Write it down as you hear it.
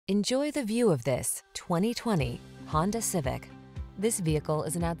Enjoy the view of this 2020 Honda Civic. This vehicle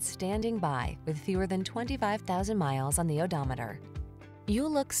is an outstanding buy with fewer than 25,000 miles on the odometer.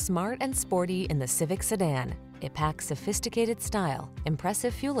 You'll look smart and sporty in the Civic sedan. It packs sophisticated style,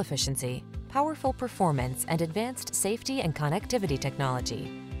 impressive fuel efficiency, powerful performance, and advanced safety and connectivity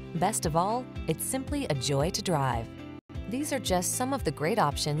technology. Best of all, it's simply a joy to drive. These are just some of the great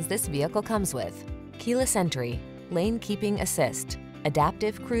options this vehicle comes with: keyless entry, lane keeping assist,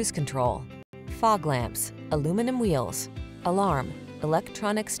 adaptive cruise control, fog lamps, aluminum wheels, alarm,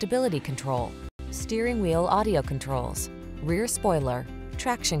 electronic stability control, steering wheel audio controls, rear spoiler,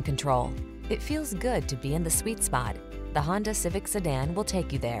 traction control. It feels good to be in the sweet spot. The Honda Civic sedan will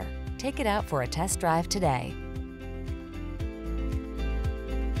take you there. Take it out for a test drive today.